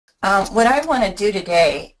What I want to do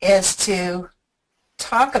today is to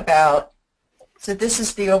talk about, so this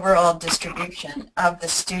is the overall distribution of the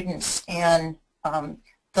students in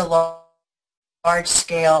the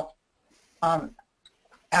large-scale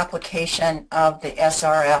application of the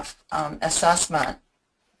SRF assessment.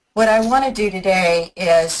 What I want to do today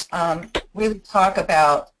is really talk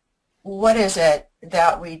about what is it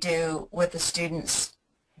that we do with the students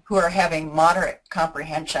who are having moderate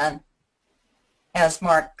comprehension. As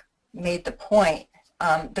Mark made the point,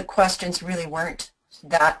 the questions really weren't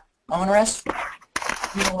that onerous.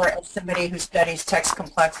 Nor, as somebody who studies text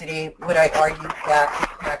complexity, would I argue that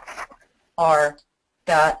the texts are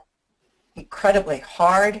that incredibly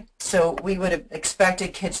hard. So we would have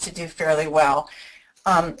expected kids to do fairly well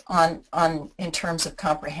in terms of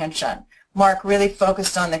comprehension. Mark really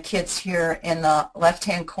focused on the kids here in the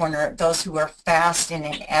left-hand corner, those who are fast and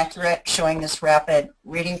inaccurate, showing this rapid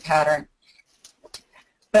reading pattern.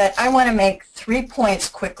 But I want to make 3 points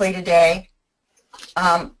quickly today.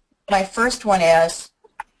 My first one is,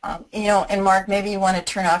 and Mark, maybe you want to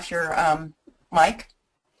turn off your mic.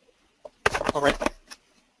 All right.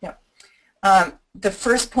 Yeah. The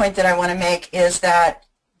first point that I want to make is that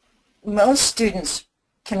most students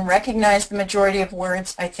can recognize the majority of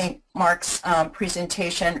words. I think Mark's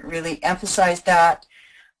presentation really emphasized that.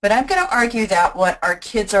 But I'm going to argue that what our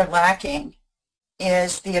kids are lacking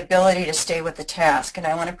is the ability to stay with the task. And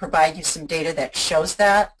I want to provide you some data that shows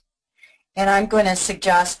that. And I'm going to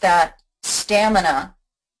suggest that stamina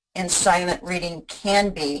in silent reading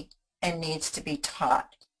can be and needs to be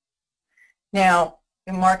taught. Now,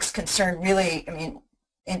 Mark's concern really,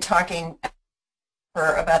 in talking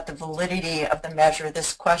about the validity of the measure,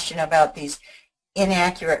 this question about these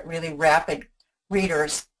inaccurate, really rapid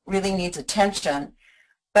readers really needs attention.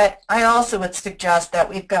 But I also would suggest that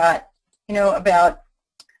we've got, about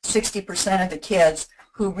 60% of the kids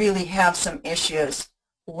who really have some issues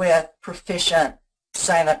with proficient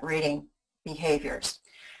silent reading behaviors.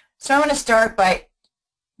 So I want to start by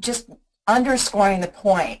just underscoring the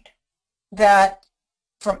point that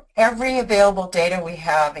from every available data we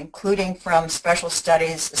have, including from special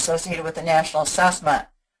studies associated with the national assessment,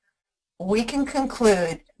 we can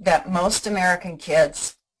conclude that most American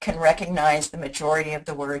kids can recognize the majority of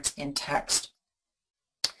the words in text.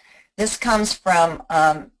 This comes from,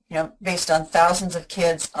 based on thousands of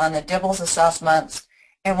kids on the Dibbles assessments,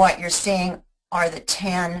 and what you're seeing are the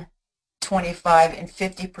 10, 25, and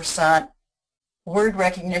 50% word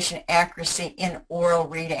recognition accuracy in oral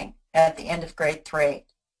reading at the end of grade 3.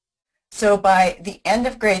 So by the end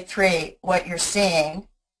of grade 3, what you're seeing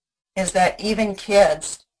is that even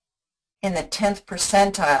kids in the 10th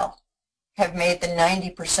percentile have made the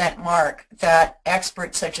 90% mark that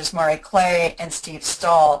experts such as Mari Clay and Steve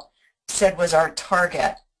Stahl said was our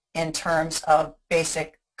target in terms of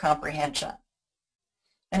basic comprehension.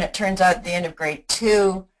 And it turns out at the end of grade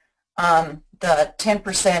 2, the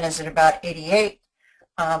 10% is at about 88%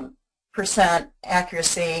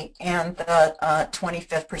 accuracy, and the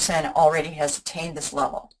 25th percent already has attained this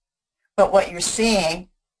level. But what you're seeing,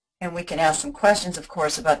 and we can ask some questions, of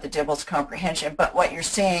course, about the Dibbles comprehension, but what you're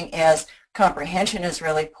seeing is comprehension is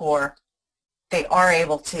really poor. They are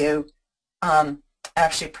able to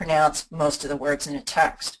actually pronounce most of the words in a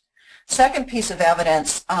text. Second piece of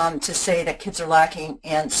evidence to say that kids are lacking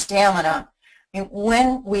in stamina.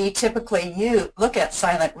 When we typically look at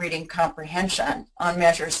silent reading comprehension on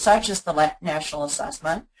measures such as the national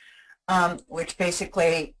assessment, which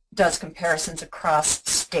basically does comparisons across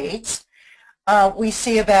states, we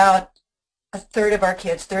see about a third of our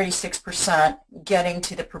kids, 36%, getting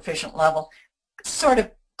to the proficient level, sort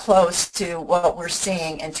of close to what we're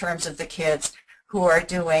seeing in terms of the kids who are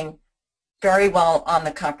doing very well on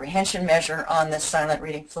the comprehension measure on this silent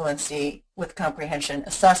reading fluency with comprehension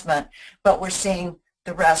assessment, but we're seeing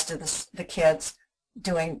the rest of the kids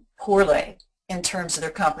doing poorly in terms of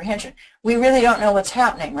their comprehension. We really don't know what's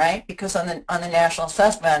happening, right? Because on the national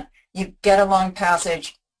assessment, you get a long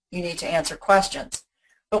passage, you need to answer questions.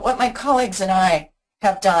 But what my colleagues and I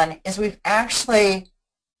have done is we've actually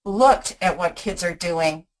looked at what kids are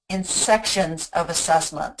doing in sections of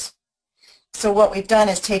assessments. So what we've done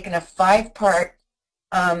is taken a 5-part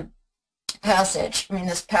passage.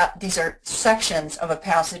 These are sections of a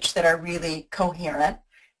passage that are really coherent,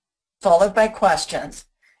 followed by questions.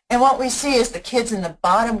 And what we see is the kids in the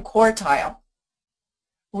bottom quartile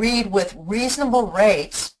read with reasonable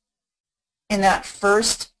rates in that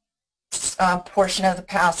first portion of the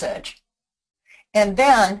passage. And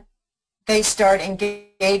then they start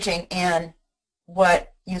engaging in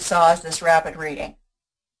what you saw as this rapid reading.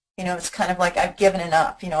 It's kind of like, I've given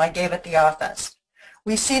enough. I gave it the office.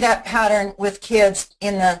 We see that pattern with kids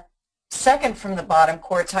in the second from the bottom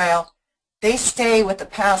quartile, they stay with the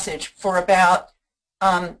passage for about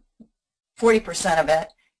 40% of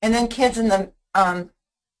it. And then kids in the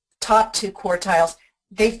top two quartiles,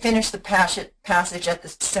 they finish the passage at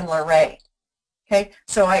the similar rate. Okay,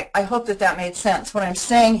 so I hope that that made sense. What I'm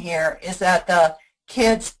saying here is that the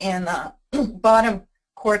kids in the bottom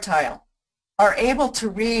quartile are able to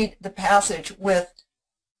read the passage with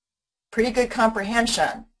pretty good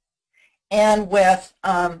comprehension and with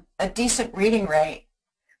a decent reading rate.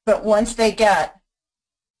 But once they get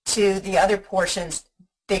to the other portions,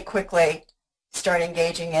 they quickly start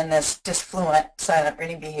engaging in this disfluent silent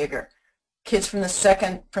reading behavior. Kids from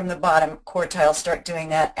the bottom quartile start doing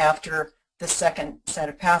that after the second set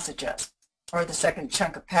of passages, or the second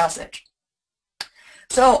chunk of passage.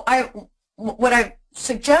 So what I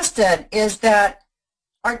suggested is that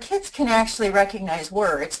our kids can actually recognize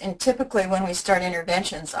words, and typically when we start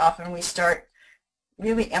interventions, often we start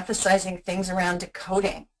really emphasizing things around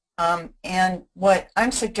decoding. And what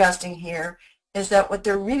I'm suggesting here is that what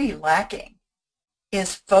they're really lacking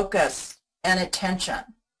is focus and attention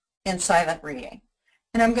in silent reading.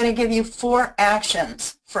 And I'm going to give you 4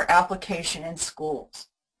 actions for application in schools.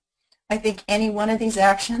 I think any one of these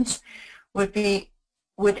actions would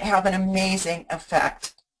have an amazing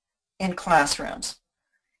effect in classrooms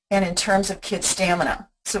and in terms of kids' stamina.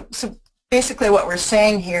 So basically what we're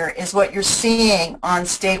saying here is what you're seeing on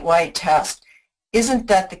statewide tests isn't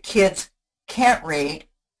that the kids can't read,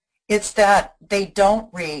 it's that they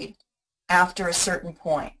don't read after a certain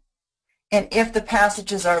point. And if the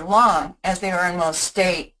passages are long, as they are in most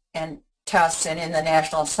state and tests and in the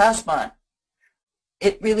national assessment,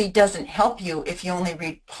 it really doesn't help you if you only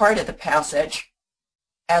read part of the passage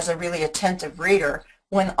as a really attentive reader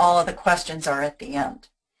when all of the questions are at the end.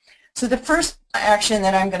 So the first action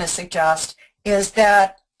that I'm going to suggest is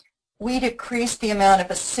that we decrease the amount of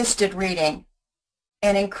assisted reading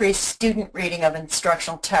and increase student reading of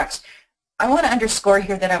instructional text. I want to underscore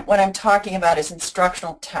here that what I'm talking about is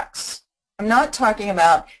instructional texts. I'm not talking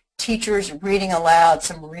about teachers reading aloud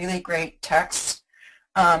some really great texts,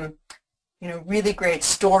 really great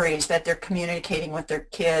stories that they're communicating with their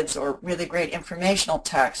kids, or really great informational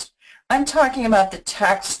text. I'm talking about the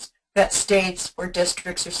text that states or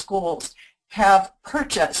districts or schools have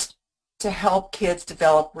purchased to help kids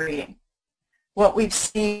develop reading. What we've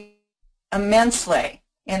seen immensely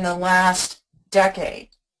in the last decade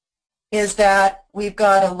is that we've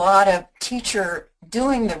got a lot of teacher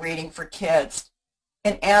doing the reading for kids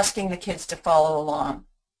and asking the kids to follow along.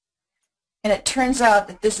 And it turns out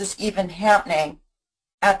that this is even happening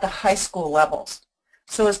at the high school levels.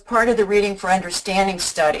 So as part of the Reading for Understanding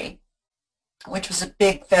study, which was a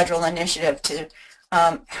big federal initiative to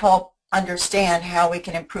help understand how we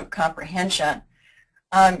can improve comprehension,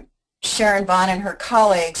 Sharon Vaughn and her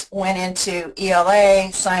colleagues went into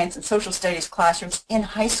ELA, science and social studies classrooms in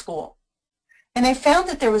high school. And they found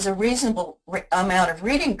that there was a reasonable amount of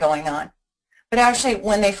reading going on. But actually,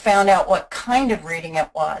 when they found out what kind of reading it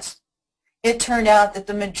was, it turned out that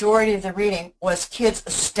the majority of the reading was kids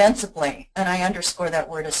ostensibly, and I underscore that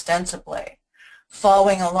word ostensibly,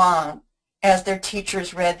 following along as their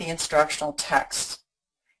teachers read the instructional texts.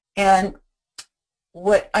 And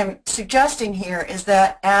what I'm suggesting here is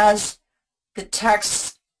that as the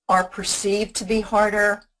texts are perceived to be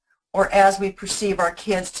harder, or as we perceive our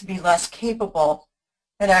kids to be less capable,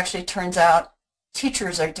 it actually turns out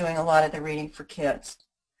teachers are doing a lot of the reading for kids.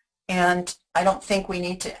 And I don't think we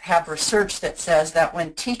need to have research that says that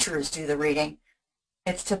when teachers do the reading,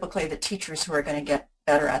 it's typically the teachers who are going to get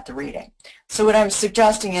better at the reading. So what I'm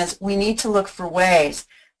suggesting is we need to look for ways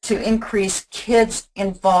to increase kids'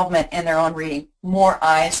 involvement in their own reading, more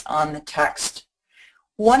eyes on the text.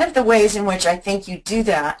 One of the ways in which I think you do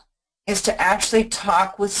that is to actually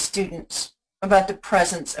talk with students about the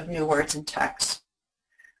presence of new words in text.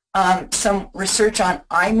 Some research on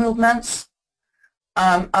eye movements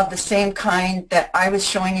of the same kind that I was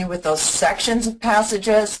showing you with those sections of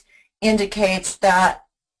passages indicates that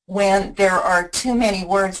when there are too many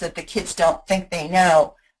words that the kids don't think they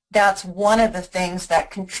know, that's one of the things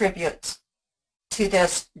that contributes to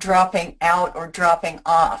this dropping out or dropping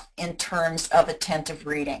off in terms of attentive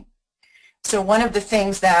reading. So one of the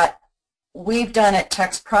things that we've done at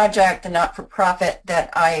Text Project, the not-for-profit that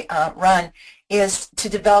I run, is to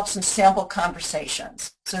develop some sample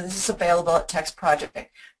conversations. So this is available at Text Project.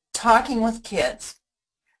 Talking with kids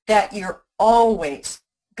that you're always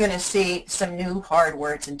going to see some new hard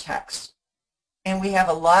words in text. And we have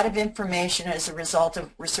a lot of information as a result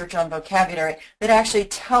of research on vocabulary that actually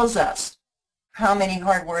tells us how many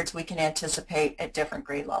hard words we can anticipate at different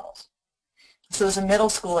grade levels. So as a middle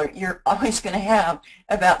schooler, you're always going to have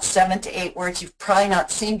about 7 to 8 words you've probably not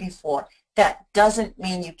seen before. That doesn't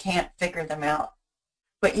mean you can't figure them out,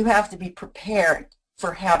 but you have to be prepared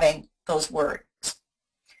for having those words.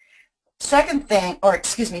 Second thing, or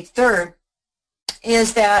excuse me, third,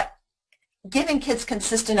 is that giving kids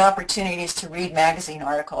consistent opportunities to read magazine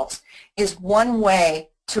articles is one way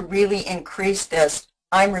to really increase this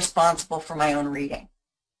I'm responsible for my own reading.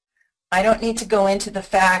 I don't need to go into the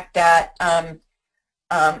fact that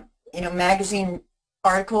magazine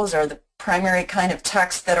articles are the primary kind of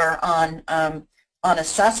text that are on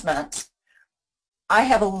assessments. I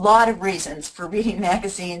have a lot of reasons for reading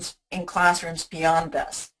magazines in classrooms beyond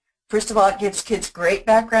this. First of all, it gives kids great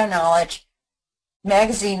background knowledge.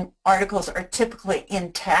 Magazine articles are typically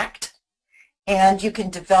intact, and you can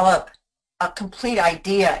develop a complete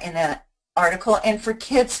idea in that article. And for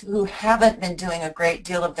kids who haven't been doing a great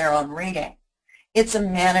deal of their own reading, it's a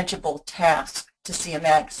manageable task to see a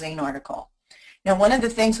magazine article. Now, one of the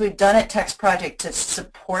things we've done at Text Project to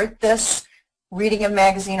support this reading of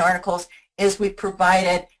magazine articles is we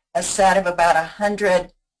provided a set of about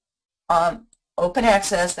 100 open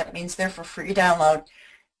access, that means they're for free download,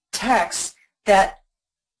 texts that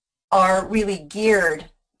are really geared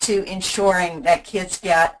to ensuring that kids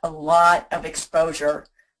get a lot of exposure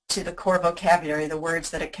to the core vocabulary, the words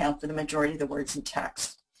that account for the majority of the words in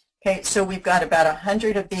text. Okay, so we've got about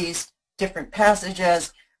 100 of these different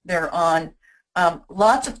passages. They're on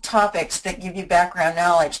lots of topics that give you background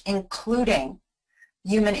knowledge, including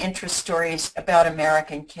human interest stories about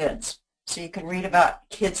American kids. So you can read about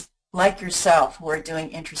kids like yourself who are doing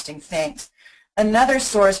interesting things. Another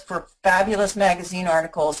source for fabulous magazine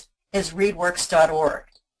articles is readworks.org.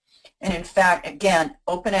 And in fact, again,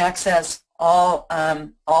 open access, all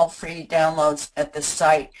free downloads at this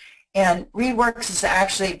site. And ReadWorks has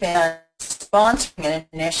actually been sponsoring an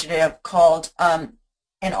initiative called An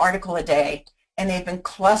Article a Day, and they've been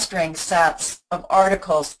clustering sets of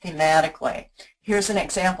articles thematically. Here's an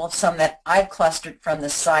example of some that I've clustered from the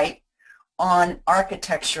site on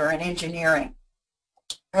architecture and engineering.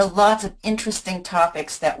 There are lots of interesting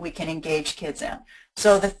topics that we can engage kids in.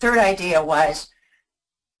 So the third idea was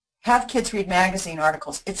have kids read magazine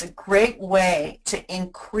articles. It's a great way to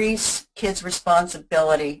increase kids'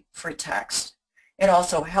 responsibility for text. It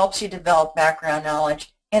also helps you develop background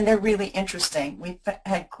knowledge, and they're really interesting. We've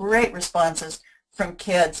had great responses from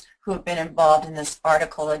kids who have been involved in this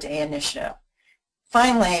Article a Day initiative.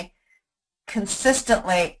 Finally,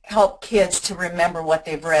 consistently help kids to remember what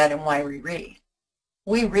they've read and why we read.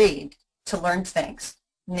 We read to learn things.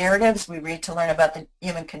 Narratives, we read to learn about the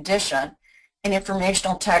human condition. And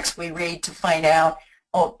informational text, we read to find out,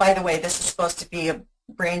 oh, by the way, this is supposed to be a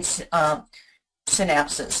brain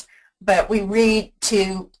synapses. But we read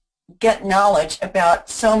to get knowledge about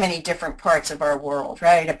so many different parts of our world,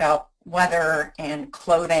 right? About weather and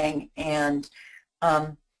clothing and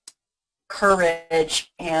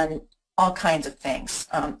courage and all kinds of things,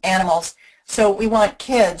 animals. So we want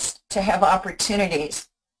kids to have opportunities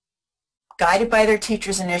guided by their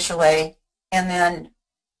teachers initially and then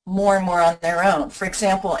more and more on their own. For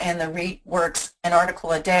example, in the ReadWorks An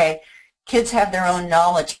Article a Day, kids have their own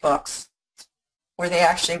knowledge books where they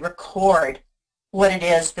actually record what it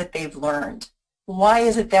is that they've learned. Why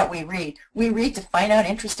is it that we read? We read to find out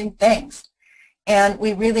interesting things. And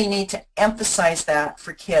we really need to emphasize that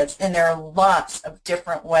for kids. And there are lots of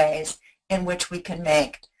different ways in which we can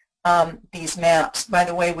make these maps. By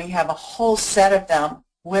the way, we have a whole set of them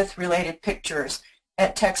with related pictures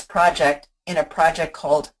at Text Project in a project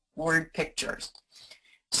called Word Pictures.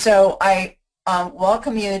 So I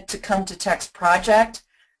welcome you to come to Text Project.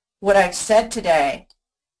 What I've said today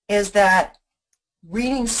is that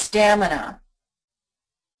reading stamina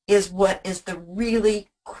is what is the really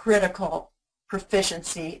critical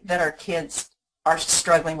proficiency that our kids are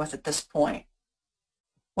struggling with at this point.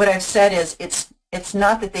 What I've said is it's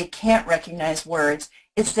not that they can't recognize words,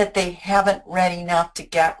 it's that they haven't read enough to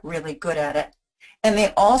get really good at it. And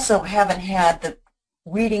they also haven't had the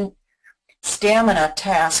reading stamina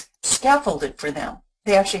task scaffolded for them.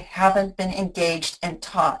 They actually haven't been engaged and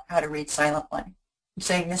taught how to read silently. I'm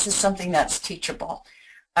saying this is something that's teachable.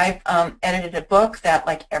 I've edited a book that,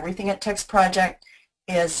 like everything at Text Project,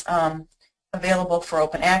 is available for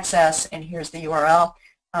open access, and here's the URL.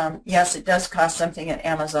 Yes, it does cost something at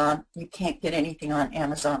Amazon. You can't get anything on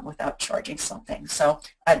Amazon without charging something. So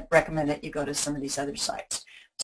I'd recommend that you go to some of these other sites.